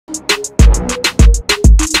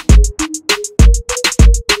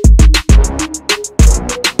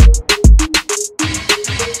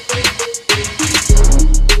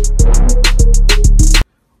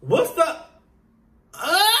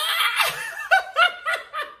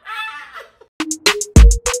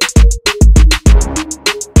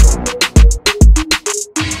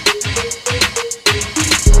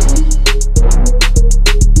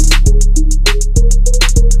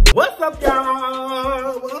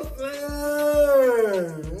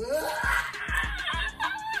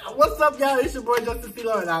What's up, y'all? It's your boy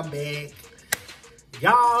JustinSteelo, and I'm back.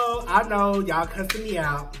 Y'all, I know y'all cussing me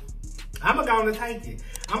out. I'm gonna take it.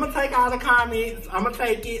 I'm gonna take all the comments. I'm gonna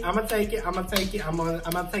take it. I'm gonna take it. I'm gonna take it. I'm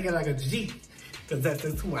gonna take it like a G, because that's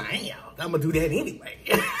just who I am. I'm gonna do that anyway.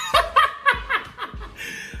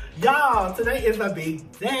 Y'all, today is a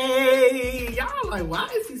big day. Y'all like, why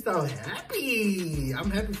is he so happy?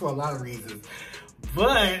 I'm happy for a lot of reasons.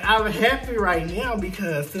 But I'm happy right now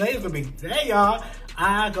because today is a big day, y'all.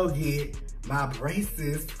 I go get my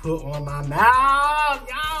braces put on my mouth.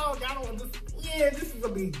 Y'all don't understand. This is a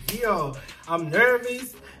big deal. I'm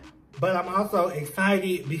nervous, but I'm also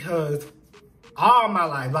excited because all my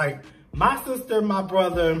life, like my sister, my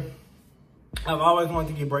brother, I've always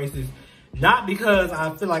wanted to get braces. Not because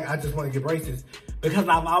I feel like I just want to get braces, because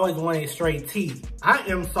I've always wanted straight teeth. I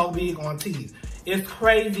am so big on teeth. It's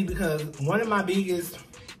crazy because one of my biggest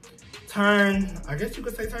I guess you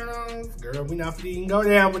could say turn-ons. Girl, we not even go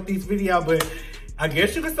down with these videos, but I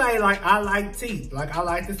guess you could say, like, I like teeth. Like, I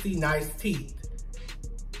like to see nice teeth.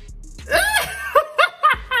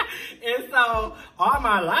 And so, all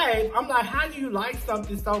my life, I'm like, how do you like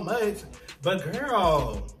something so much? But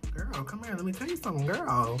girl, come here, let me tell you something,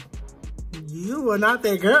 girl. You are not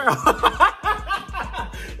that girl.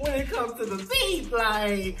 When it comes to the teeth,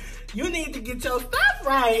 like, you need to get your stuff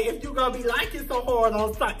right if you're gonna be liking so hard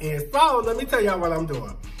on something. So, let me tell y'all what I'm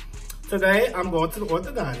doing. Today, I'm going to the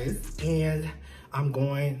orthodontist, and I'm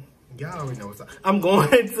going, y'all already know what's up. I'm going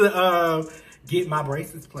to get my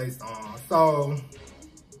braces placed on. So,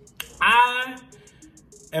 I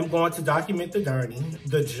am going to document the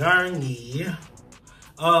journey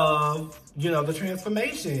of, you know, the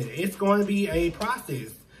transformation. It's going to be a process.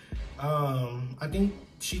 I think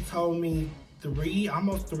she told me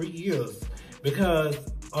almost 3 years because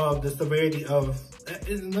of the severity of,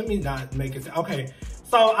 let me not make it, okay.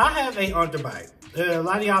 So I have a underbite. A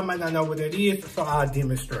lot of y'all might not know what that is, so I'll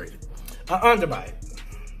demonstrate it. An underbite.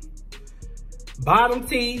 Bottom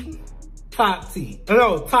teeth, top teeth.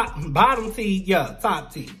 No, bottom teeth, yeah,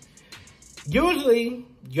 top teeth. Usually,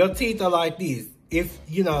 your teeth are like this. If,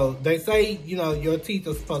 you know, they say, you know, your teeth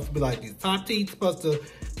are supposed to be like this. Top teeth supposed to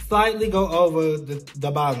slightly go over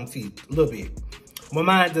the bottom teeth a little bit. Well,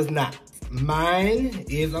 mine does not. Mine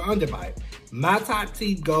is an underbite. My top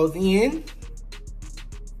teeth goes in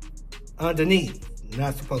underneath.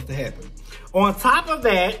 Not supposed to happen. On top of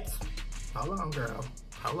that, hold on, girl.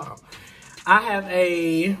 Hold on. I have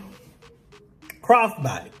a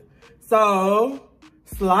crossbite. So,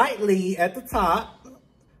 slightly at the top,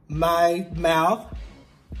 my mouth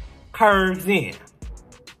curves in.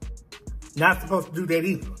 Not supposed to do that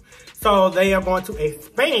either. So they are going to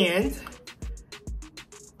expand,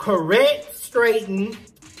 correct, straighten,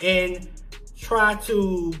 and try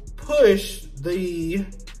to push the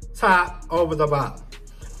top over the bottom.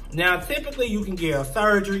 Now, typically you can get a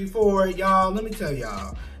surgery for it, y'all. Let me tell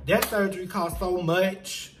y'all, that surgery costs so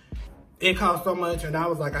much. It costs so much, and I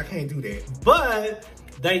was like, I can't do that. But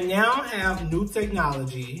they now have new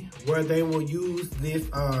technology where they will use this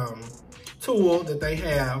tool that they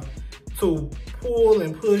have to pull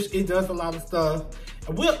and push. It does a lot of stuff.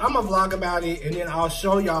 I'm gonna vlog about it, and then I'll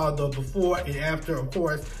show y'all the before and after, of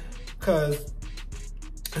course, because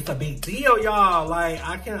it's a big deal, y'all. Like,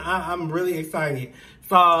 I'm really excited.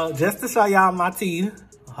 So, just to show y'all my teeth,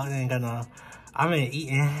 I been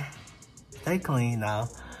eating. They clean though.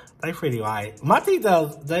 They pretty white. My teeth though,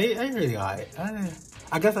 they pretty white.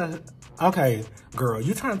 I guess okay, girl,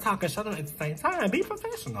 you trying to talk and shut up at the same time. Be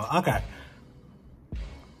professional. Okay.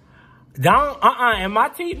 And my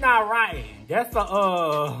teeth not right. That's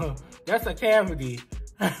a cavity.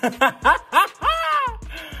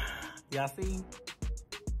 Y'all see?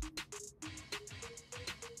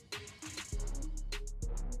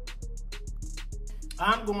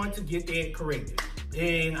 I'm going to get that corrected.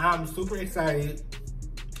 And I'm super excited.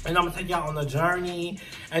 And I'm gonna take y'all on the journey.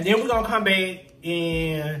 And then we're gonna come back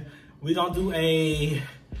and we're gonna do a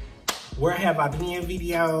where have I been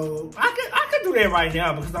video. I could do that right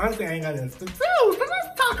now because honestly I ain't got anything to do. So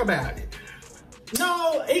let's talk about it.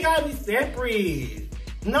 No, it gotta be separate.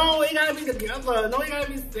 No, it gotta be together. No, it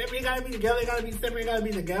gotta be separate. It gotta be together. It gotta be separate. It gotta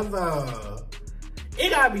be together. It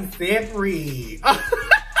gotta be separate.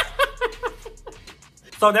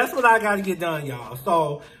 So that's what I gotta get done, y'all.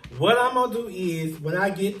 So what I'm gonna do is, when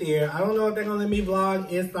I get there, I don't know if they're gonna let me vlog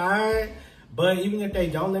inside, but even if they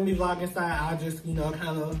don't let me vlog inside, I'll just, you know,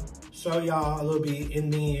 kind of show y'all a little bit.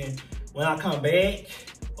 And then when I come back,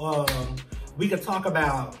 we can talk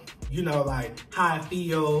about, you know, like how I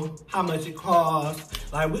feel, how much it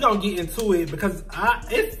costs. Like, we're gonna get into it because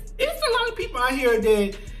it's a lot of people out here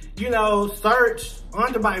that, you know, search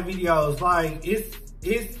Underbite videos. Like,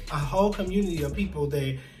 it's a whole community of people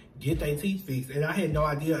that get their teeth fixed, and I had no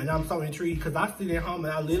idea, and I'm so intrigued because I sit at home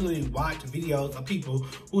and I literally watch videos of people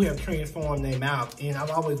who have transformed their mouth, and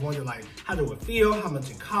I've always wondered, like, how do it feel, how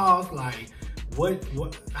much it costs, like,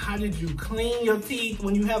 how did you clean your teeth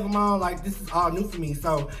when you have them on? Like, this is all new for me,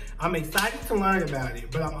 so I'm excited to learn about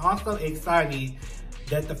it, but I'm also excited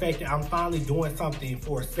that the fact that I'm finally doing something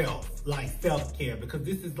for self, like self-care, because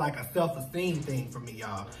this is like a self-esteem thing for me,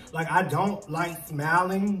 y'all. Like, I don't like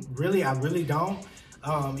smiling, really, I really don't.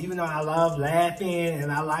 Even though I love laughing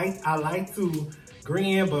and I like to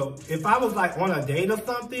grin, but if I was like on a date or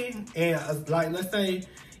something, and like, let's say,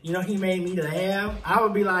 you know, he made me laugh, I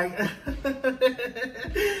would be like,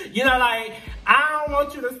 you know, like, I don't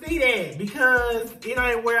want you to see that because it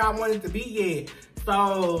ain't where I want it to be yet.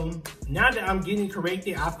 So now that I'm getting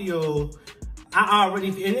corrected, I feel, and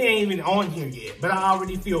it ain't even on here yet, but I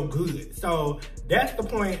already feel good. So that's the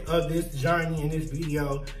point of this journey in this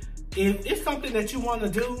video. If it's something that you want to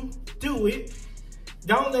do it.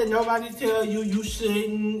 Don't let nobody tell you you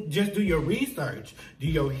shouldn't. Just do your research. Do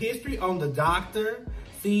your history on the doctor.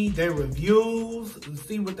 See their reviews.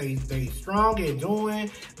 See what they strong at doing.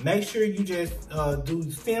 Make sure you just do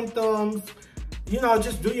symptoms. You know,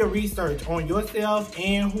 just do your research on yourself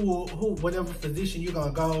and whatever physician you're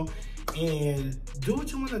gonna go, and do what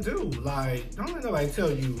you want to do. Like, don't let nobody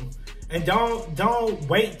tell you. And don't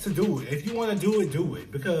wait to do it. If you want to do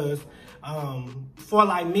it. Because for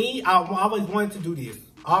like me, I've always wanted to do this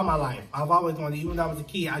all my life. I've always wanted, even when I was a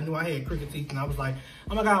kid, I knew I had crooked teeth, and I was like,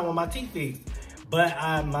 oh my God, I want my teeth fixed. But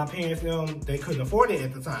my parents, they couldn't afford it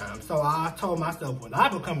at the time. So I told myself, when I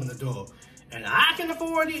become an adult and I can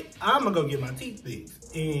afford it, I'm gonna go get my teeth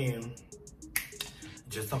fixed. And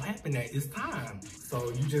just so happened that it's time.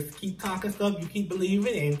 So you just keep talking stuff, you keep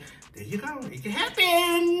believing, and there you go, it can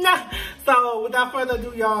happen. So without further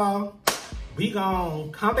ado, y'all, we gonna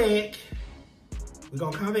come back.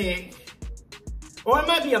 Or it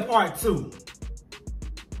might be a part 2.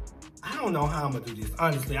 I don't know how I'm gonna do this,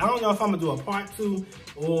 honestly. I don't know if I'm gonna do a part 2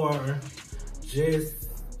 or just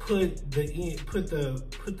put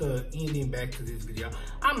the ending back to this video.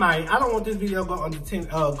 I might. I don't want this video go over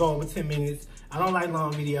 10 minutes. I don't like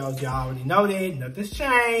long videos. Y'all already know that. Nothing's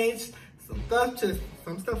changed. Some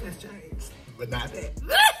stuff has changed, but not that.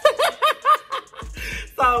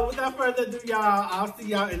 So without further ado, y'all, I'll see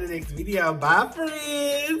y'all in the next video. Bye,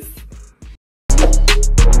 friends.